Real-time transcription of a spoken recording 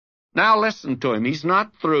Now listen to him. He's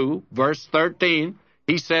not through. Verse 13,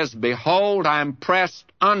 he says, Behold, I am pressed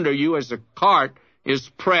under you as a cart is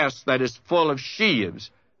pressed that is full of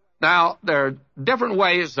sheaves. Now, there are different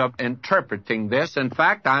ways of interpreting this. In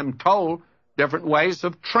fact, I'm told different ways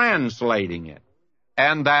of translating it.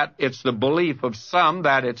 And that it's the belief of some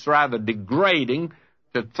that it's rather degrading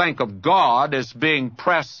to think of God as being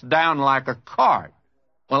pressed down like a cart.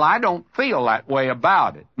 Well, I don't feel that way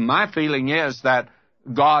about it. My feeling is that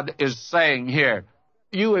God is saying here,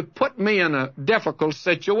 you have put me in a difficult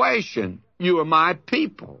situation. You are my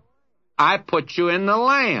people. I put you in the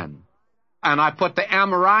land, and I put the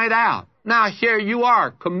Amorite out. Now here you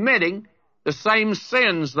are committing the same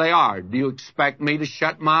sins they are. Do you expect me to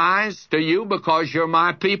shut my eyes to you because you're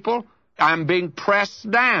my people? I'm being pressed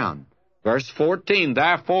down. Verse 14,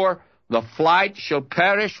 Therefore the flight shall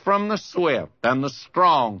perish from the swift, and the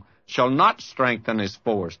strong shall not strengthen his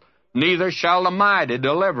force. Neither shall the mighty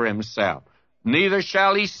deliver himself. Neither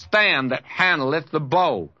shall he stand that handleth the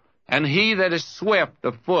bow. And he that is swift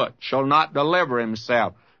of foot shall not deliver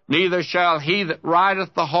himself. Neither shall he that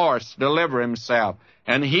rideth the horse deliver himself.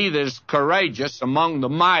 And he that is courageous among the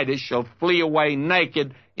mighty shall flee away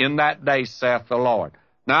naked in that day, saith the Lord.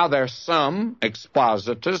 Now there are some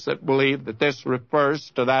expositors that believe that this refers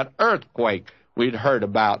to that earthquake we'd heard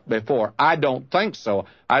about before. I don't think so.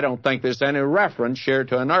 I don't think there's any reference here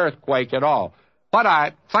to an earthquake at all. What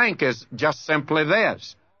I think is just simply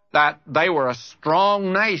this, that they were a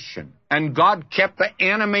strong nation, and God kept the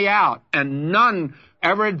enemy out, and none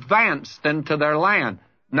ever advanced into their land.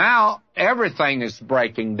 Now everything is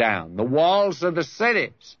breaking down. The walls of the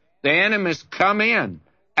cities, the enemies come in,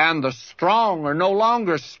 and the strong are no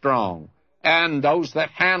longer strong, and those that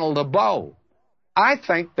handle the bow. I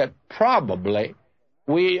think that probably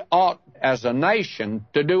we ought, as a nation,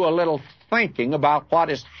 to do a little thinking about what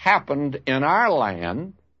has happened in our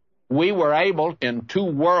land. We were able, in 2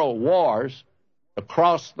 world wars, to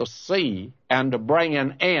cross the sea and to bring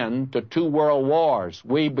an end to 2 world wars.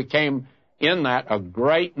 We became, in that, a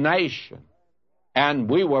great nation, and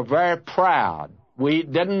we were very proud. We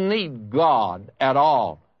didn't need God at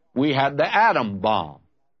all. We had the atom bomb.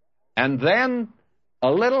 And then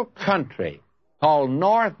a little country called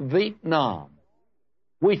North Vietnam.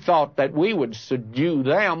 We thought that we would subdue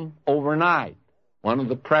them overnight. One of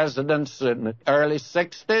the presidents in the early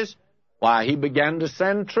 60s, why, he began to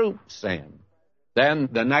send troops in. Then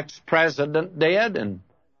the next president did, and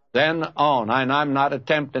then on. And I'm not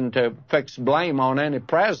attempting to fix blame on any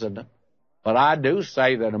president, but I do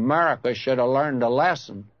say that America should have learned a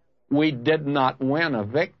lesson. We did not win a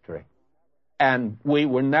victory, and we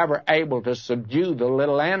were never able to subdue the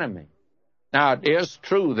little enemy. Now, it is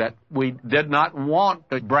true that we did not want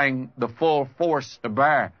to bring the full force to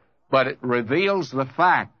bear, but it reveals the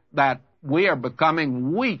fact that we are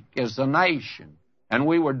becoming weak as a nation, and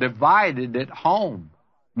we were divided at home.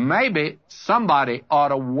 Maybe somebody ought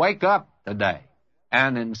to wake up today,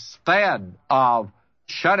 and instead of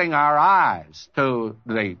shutting our eyes to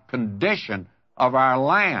the condition of our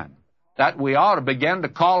land, that we ought to begin to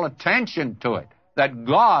call attention to it, that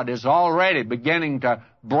God is already beginning to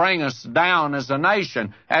bring us down as a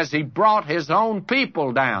nation, as He brought His own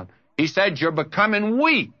people down. He said, you're becoming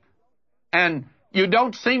weak, and you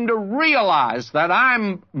don't seem to realize that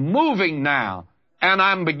I'm moving now, and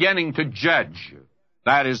I'm beginning to judge you.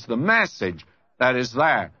 That is the message that is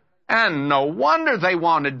there. And no wonder they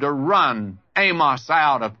wanted to run Amos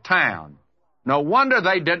out of town. No wonder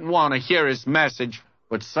they didn't want to hear his message,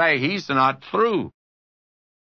 but say he's not through.